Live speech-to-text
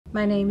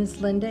My name is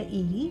Linda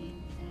Eaddy,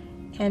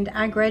 and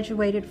I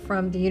graduated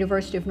from the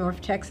University of North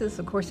Texas.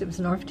 Of course, it was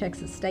North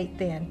Texas State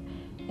then,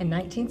 in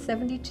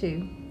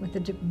 1972 with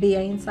a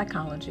BA in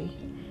psychology.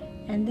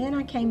 And then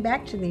I came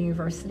back to the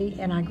university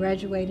and I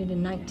graduated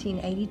in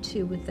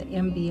 1982 with the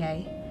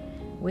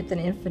MBA with an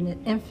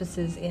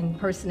emphasis in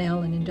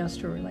personnel and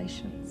industrial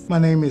relations. My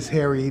name is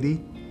Harry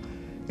Eaddy,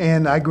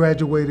 and I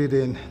graduated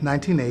in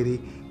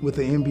 1980 with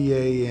an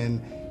MBA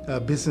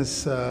in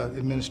business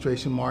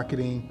administration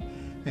marketing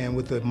and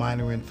with a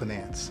minor in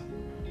finance.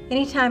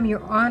 Anytime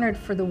you're honored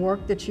for the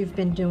work that you've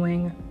been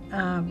doing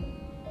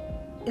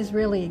is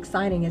really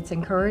exciting. It's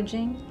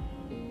encouraging.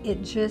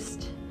 It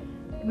just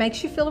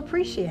makes you feel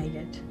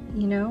appreciated,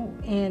 you know,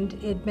 and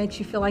it makes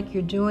you feel like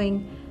you're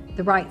doing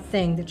the right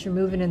thing, that you're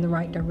moving in the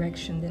right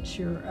direction, that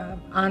you're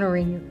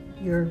honoring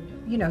your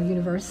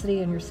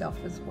university and yourself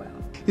as well.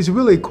 It's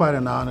really quite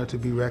an honor to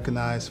be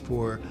recognized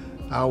for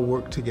our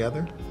work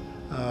together.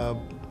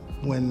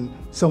 When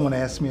someone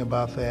asked me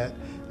about that,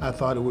 I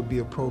thought it would be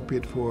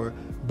appropriate for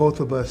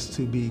both of us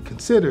to be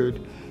considered,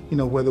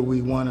 whether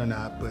we won or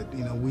not, but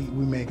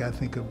we make, I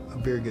think, a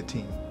very good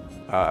team.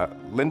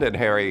 Linda and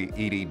Harry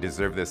Eaddy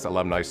deserve this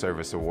Alumni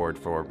Service Award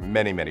for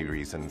many, many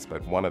reasons,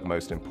 but one of the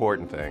most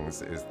important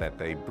things is that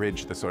they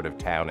bridge the sort of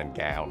town and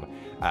gown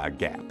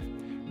gap.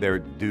 They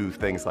do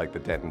things like the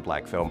Denton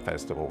Black Film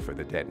Festival for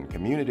the Denton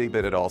community,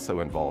 but it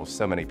also involves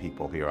so many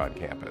people here on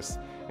campus,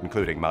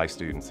 including my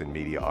students in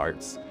media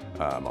arts.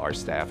 Our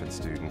staff and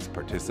students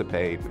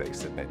participate, they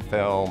submit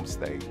films,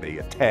 they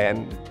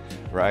attend,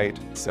 right?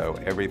 So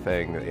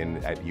everything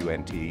at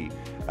UNT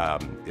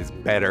is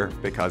better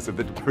because of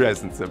the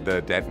presence of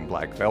the Denton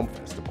Black Film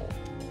Festival.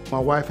 My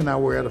wife and I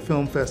were at a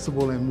film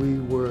festival and we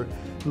were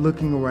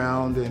looking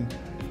around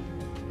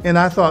and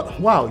I thought,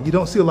 wow, you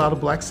don't see a lot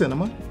of black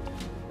cinema.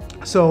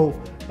 So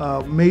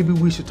maybe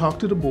we should talk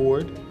to the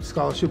board,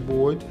 scholarship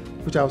board,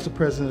 which I was the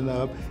president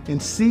of,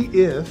 and see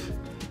if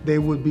they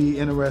would be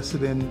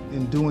interested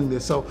in doing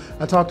this. So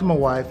I talked to my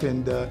wife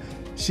and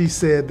she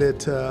said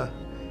that,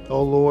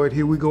 oh Lord,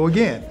 here we go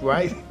again,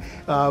 right?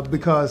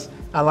 Because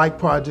I like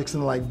projects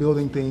and I like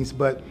building things,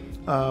 but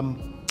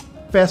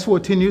fast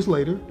forward 10 years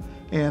later,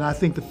 and I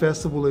think the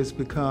festival has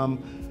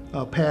become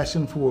a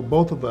passion for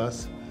both of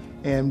us,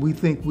 and we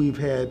think we've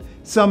had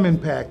some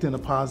impact in a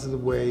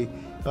positive way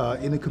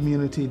in the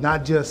community,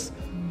 not just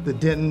the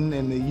Denton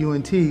and the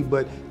UNT,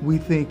 but we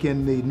think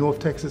in the North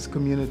Texas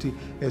community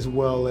as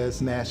well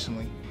as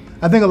nationally.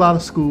 I think a lot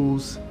of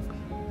schools,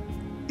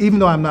 even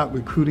though I'm not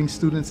recruiting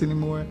students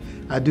anymore,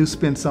 I do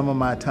spend some of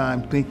my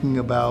time thinking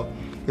about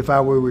if I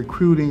were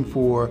recruiting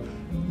for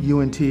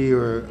UNT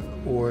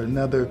or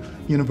another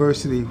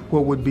university,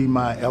 what would be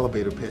my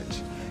elevator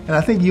pitch? And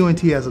I think UNT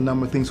has a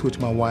number of things which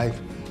my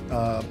wife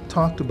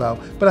talked about,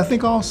 but I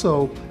think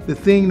also the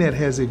thing that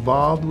has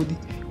evolved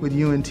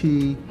with UNT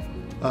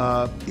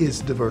is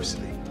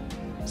diversity.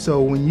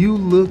 So when you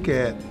look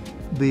at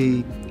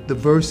the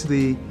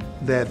diversity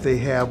that they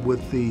have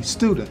with the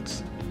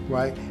students,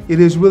 right, it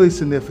is really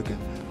significant.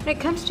 When it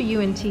comes to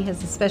UNT,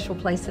 has a special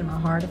place in my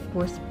heart. Of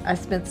course, I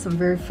spent some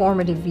very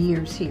formative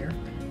years here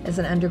as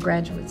an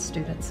undergraduate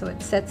student, so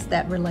it sets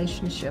that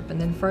relationship.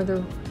 And then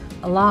further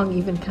along,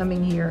 even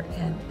coming here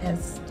and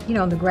as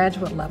on the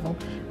graduate level,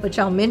 which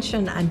I'll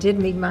mention, I did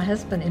meet my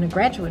husband in a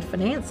graduate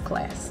finance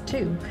class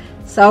too.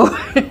 So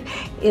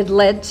it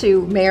led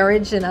to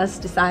marriage and us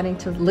deciding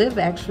to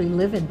actually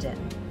live in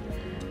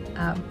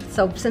Denton.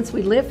 So since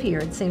we live here,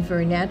 it seems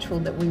very natural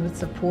that we would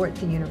support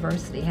the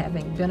university,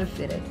 having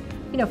benefited,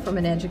 from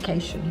an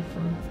education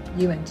from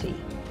UNT.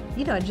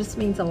 It just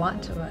means a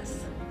lot to us.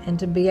 And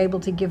to be able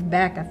to give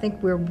back, I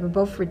think we're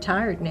both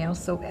retired now,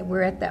 so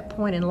we're at that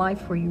point in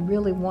life where you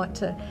really want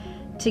to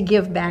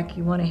give back,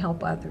 you want to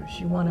help others,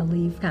 you want to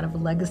leave kind of a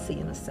legacy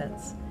in a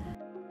sense.